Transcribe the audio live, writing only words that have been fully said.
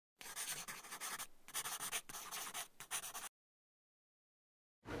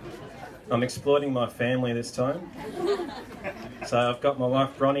I'm exploiting my family this time. So I've got my wife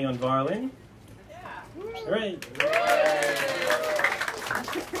Bronnie on violin. Hooray!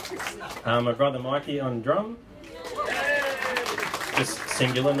 My brother Mikey on drum. Just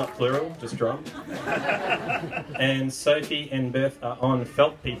singular, not plural, just drum. And Sophie and Beth are on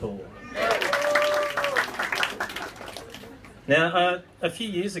felt people. Now, a few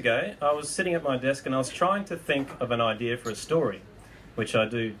years ago, I was sitting at my desk and I was trying to think of an idea for a story, which I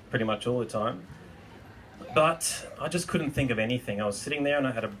do pretty much all the time. But I just couldn't think of anything. I was sitting there and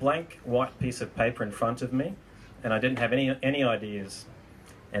I had a blank white piece of paper in front of me and I didn't have any ideas.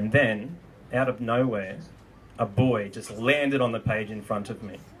 And then, out of nowhere, a boy just landed on the page in front of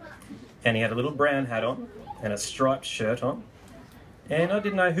me. And he had a little brown hat on and a striped shirt on. And I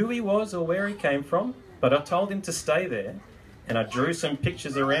didn't know who he was or where he came from, but I told him to stay there. And I drew some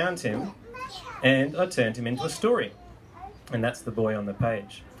pictures around him and I turned him into a story. And that's the boy on the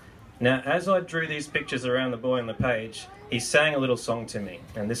page. Now, as I drew these pictures around the boy on the page, he sang a little song to me.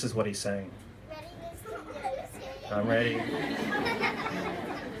 And this is what he sang. I'm ready.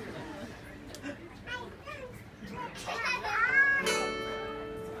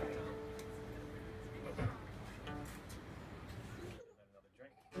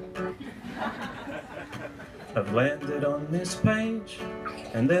 I've landed on this page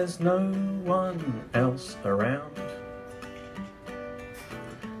and there's no one else around.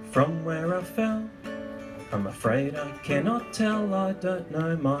 From where I fell, I'm afraid I cannot tell. I don't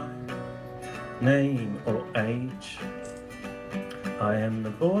know my name or age. I am the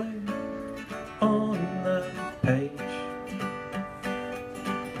boy on the page.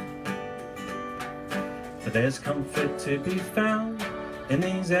 But there's comfort to be found in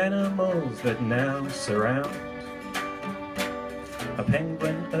these animals that now surround. A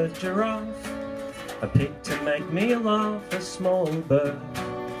penguin, a giraffe, a pig to make me laugh, a small bird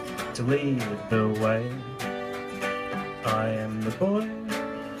to lead the way. I am the boy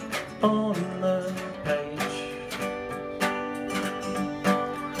on the page.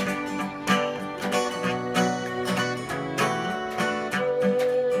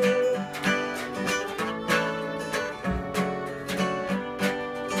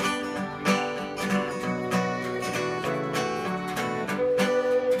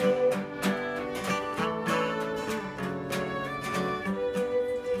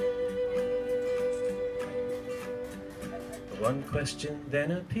 One question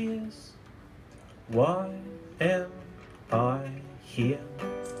then appears: why am I here?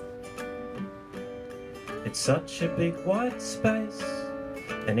 It's such a big white space,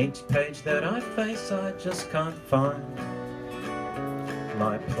 and each page that I face I just can't find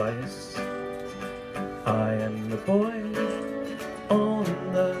my place. I am the boy on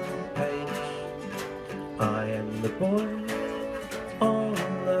the page. I am the boy